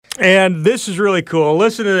And this is really cool.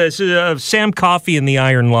 Listen to this. Sam Coffey and the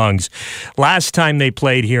Iron Lungs. Last time they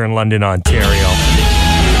played here in London, Ontario.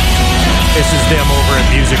 This is them over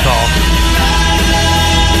at Music Hall.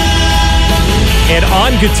 And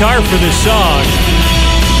on guitar for this song,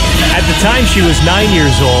 at the time she was 9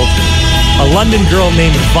 years old, a London girl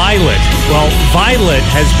named Violet. Well, Violet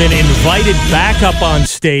has been invited back up on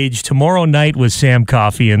stage tomorrow night with Sam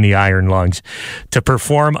Coffey and the Iron Lungs to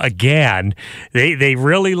perform again. They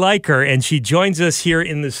really like her, and she joins us here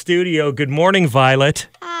in the studio. Good morning, Violet.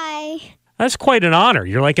 Hi. That's quite an honor.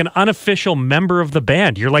 You're like an unofficial member of the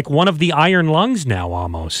band. You're like one of the Iron Lungs now,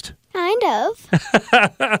 almost. Kind of.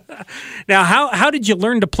 Now, how did you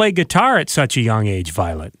learn to play guitar at such a young age,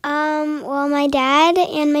 Violet? Well, my dad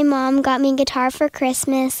and my mom got me a guitar for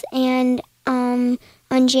Christmas, and on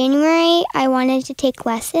January, I wanted to take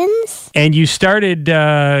lessons. And you started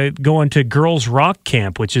going to Girls Rock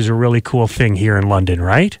Camp, which is a really cool thing here in London,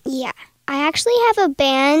 right? Yeah. I actually have a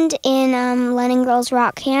band in London Girls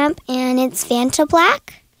Rock Camp, and it's Vanta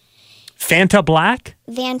Black. Fanta Black?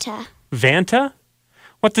 Vanta. Vanta?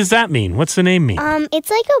 What does that mean? What's the name mean?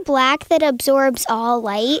 It's like a black that absorbs all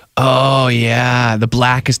light. Oh, yeah. The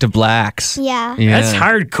blackest of blacks. Yeah. That's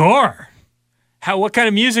hardcore. What kind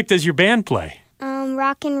of music does your band play?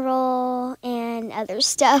 Rock and roll and other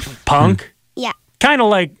stuff. Punk? Yeah. Kind of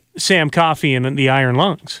like Sam Coffey and the Iron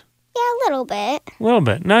Lungs. Yeah, a little bit. A little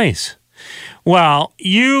bit. Nice. Well,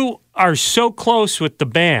 you are so close with the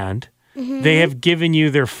band, they have given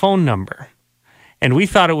you their phone number. And we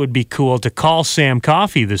thought it would be cool to call Sam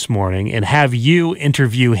Coffey this morning and have you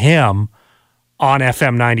interview him on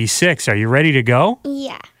FM 96. Are you ready to go?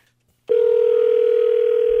 Yeah.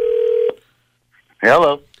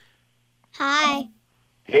 Hello. Hi.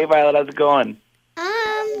 Hey, Violet. How's it going?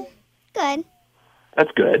 Good.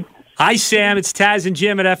 That's good. Hi, Sam. It's Taz and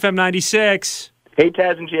Jim at FM 96. Hey,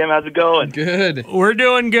 Taz and Jim. How's it going? Good. We're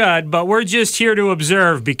doing good, but we're just here to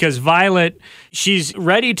observe because Violet, she's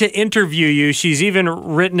ready to interview you. She's even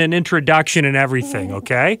written an introduction and everything,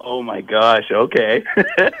 okay? Oh, my gosh. Okay.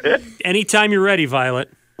 Anytime you're ready,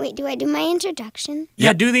 Violet. Wait, do I do my introduction?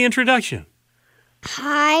 Yeah, do the introduction.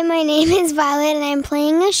 Hi, my name is Violet, and I'm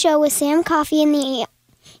playing a show with Sam Coffey in the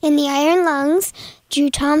Iron Lungs, Drew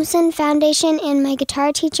Thompson Foundation, and my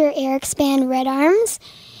guitar teacher Eric's band Red Arms.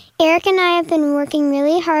 Eric and I have been working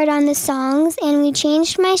really hard on the songs, and we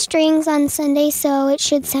changed my strings on Sunday, so it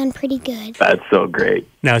should sound pretty good. That's so great.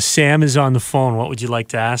 Now, Sam is on the phone. What would you like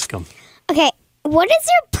to ask him? Okay, what is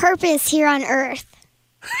your purpose here on Earth?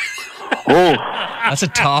 Oh, That's a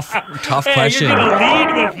tough question. You're going to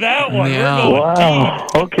lead with that one. Yeah. We're going wow.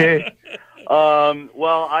 Okay.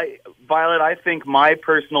 Well, Violet, I think my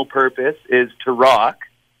personal purpose is to rock,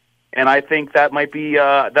 and I think that might be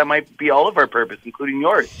all of our purpose, including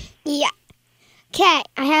yours. Yeah. Okay,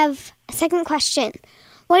 I have a second question.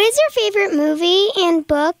 What is your favorite movie and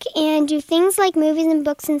book, and do things like movies and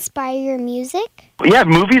books inspire your music? Yeah,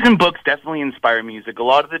 movies and books definitely inspire music. A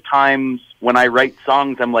lot of the times when I write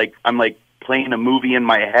songs, I'm like playing a movie in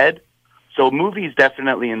my head. So movies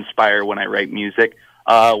definitely inspire when I write music.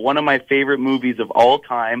 One of my favorite movies of all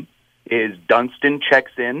time is Dunstan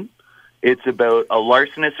Checks In. It's about a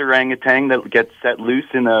larcenous orangutan that gets set loose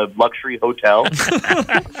in a luxury hotel.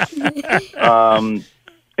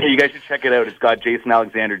 You guys should check it out. It's got Jason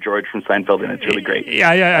Alexander George from Seinfeld, and it's really great.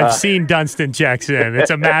 Yeah, I've seen Dunstan Checks In. It's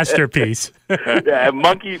a masterpiece. Yeah,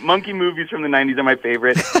 monkey movies from the 90s are my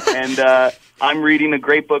favorite. And I'm reading a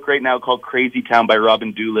great book right now called Crazy Town by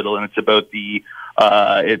Robin Doolittle, and it's about the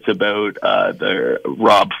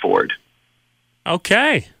Rob Ford.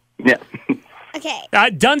 Okay. Yeah. Okay.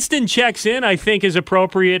 Dunstan Checks In, I think, is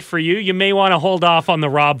appropriate for you. You may want to hold off on the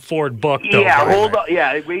Rob Ford book, though. Yeah, Violet. hold on.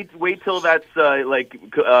 Yeah, wait till that's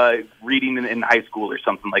reading in high school or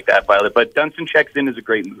something like that, Violet. But Dunstan Checks In is a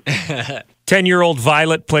great movie. 10-year-old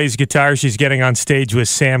Violet plays guitar. She's getting on stage with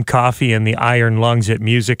Sam Coffey and the Iron Lungs at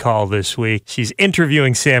Music Hall this week. She's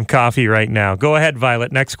interviewing Sam Coffey right now. Go ahead,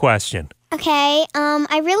 Violet. Next question. Okay,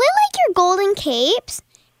 I really like your golden capes.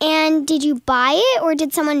 And did you buy it or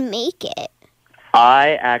did someone make it?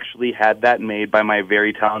 I actually had that made by my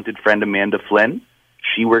very talented friend Amanda Flynn.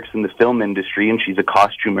 She works in the film industry and she's a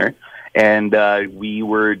costumer. And we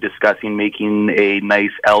were discussing making a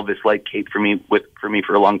nice Elvis-like cape for me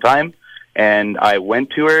for a long time. And I went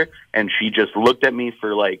to her and she just looked at me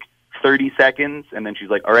for like 30 seconds and then she's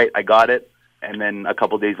like, "All right, I got it." And then a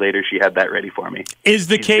couple days later, she had that ready for me. Is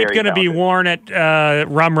the cape going to be worn at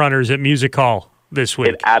Rum Runners at Music Hall this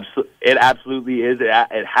week? It absolutely is.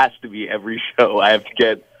 It has to be every show. I have to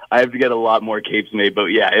get a lot more capes made, but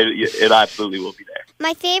yeah, it absolutely will be there.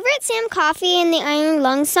 My favorite Sam Coffee and the Iron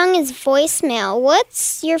Lungs song is Voicemail.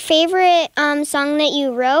 What's your favorite song that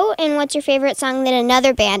you wrote, and what's your favorite song that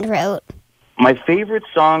another band wrote? My favorite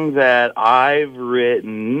song that I've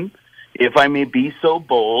written, if I may be so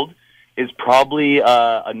bold, is probably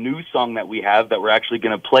a new song that we have that we're actually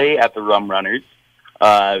going to play at the Rum Runners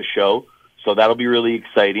show. So that'll be really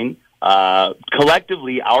exciting.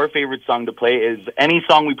 Collectively, our favorite song to play is any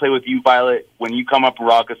song we play with you, Violet. When you come up and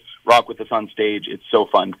rock with us on stage, it's so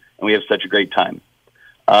fun, and we have such a great time.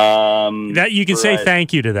 That you can say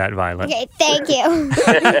thank you to that, Violet. Okay, thank you.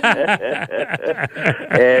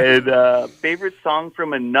 And favorite song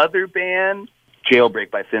from another band, Jailbreak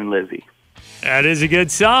by Thin Lizzy. That is a good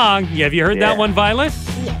song. Have you heard that one, Violet?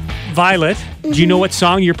 Yes. Violet, do you know what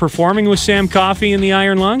song you're performing with Sam Coffee and the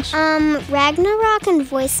Iron Lungs? Ragnarok and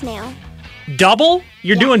Voicemail. Double?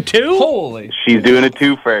 You're doing two? Holy. She's doing a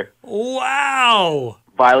twofer. Wow.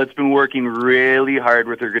 Violet's been working really hard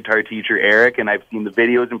with her guitar teacher, Eric, and I've seen the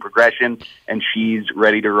videos and progression, and she's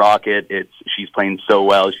ready to rock it. She's playing so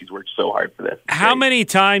well. She's worked so hard for this. How many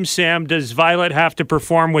times, Sam, does Violet have to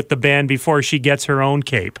perform with the band before she gets her own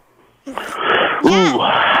cape?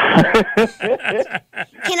 Yeah.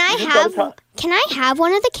 Can I have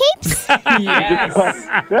one of the capes?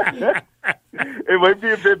 Yes. It might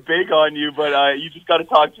be a bit big on you, but you just got to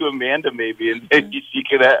talk to Amanda maybe, and maybe she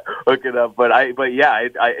can hook it up. But yeah,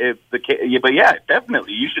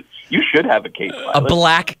 definitely, you should have a cape. Violet. A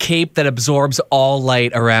black cape that absorbs all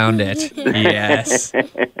light around it. Yes.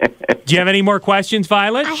 Do you have any more questions,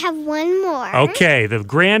 Violet? I have one more. Okay, the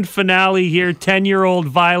grand finale here. 10-year-old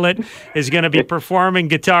Violet is going to be performing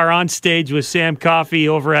guitar on stage with Sam Coffee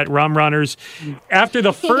over at Rum Runners. After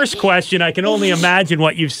the first question, I can only imagine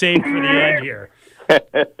what you've saved for the end here.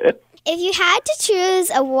 If you had to choose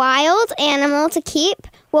a wild animal to keep,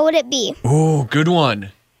 what would it be? Ooh, good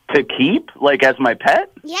one. To keep, like as my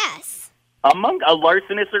pet? Yes. Among a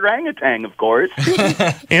larcenous orangutan, of course.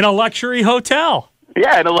 In a luxury hotel.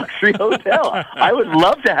 Yeah, in a luxury hotel. I would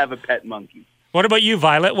love to have a pet monkey. What about you,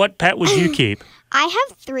 Violet? What pet would you keep? I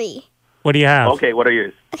have 3. What do you have? Okay, what are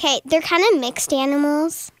yours? Okay, they're kind of mixed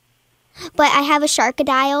animals, but I have a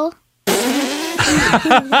sharkadile.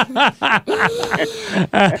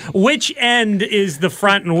 Which end is the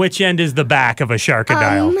front and which end is the back of a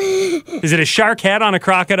sharkadile? Is it a shark head on a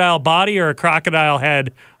crocodile body or a crocodile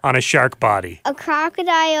head on a shark body? A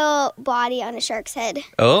crocodile body on a shark's head.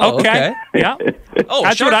 Oh, okay. Yeah. Oh,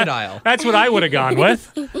 That's sharkadile. That's what I would have gone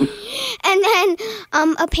with. And then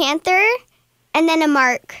a panther, and then a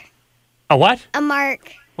mark. A what? A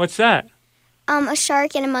mark. What's that? A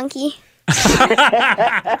shark and a monkey.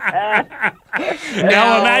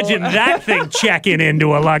 Now imagine that thing checking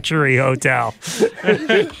into a luxury hotel.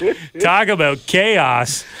 Talk about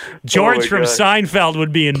chaos. George from God. Seinfeld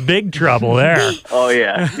would be in big trouble there. Oh,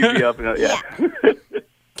 yeah. You'd be up and yeah.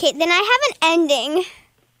 Okay, then I have an ending.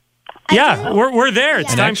 Yeah, we're there.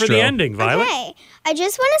 It's An time for the extra. ending, Violet. Okay. I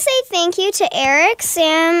just want to say thank you to Eric,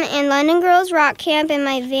 Sam, and London Girls Rock Camp and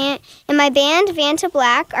my band Vanta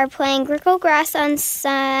Black are playing Grickle Grass on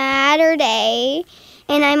Saturday.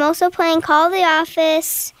 And I'm also playing Call the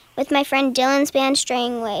Office with my friend Dylan's band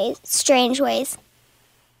Strange Ways.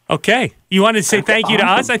 Okay. You wanted to say thank you to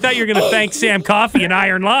us? I thought you were going to thank Sam Coffee and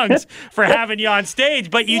Iron Lungs for having you on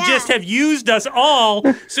stage, but you just have used us all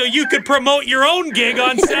so you could promote your own gig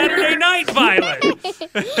on Saturday night, Violet.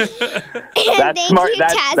 That's smart.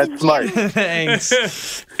 That's smart.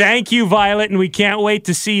 Thanks. Thank you, Violet, and we can't wait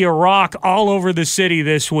to see you rock all over the city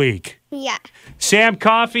this week. Yeah. Sam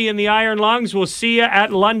Coffee and the Iron Lungs. We'll see you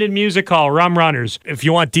at London Music Hall, Rum Runners. If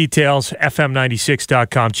you want details,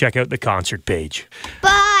 fm96.com. Check out the concert page.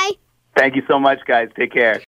 Bye. Thank you so much, guys. Take care.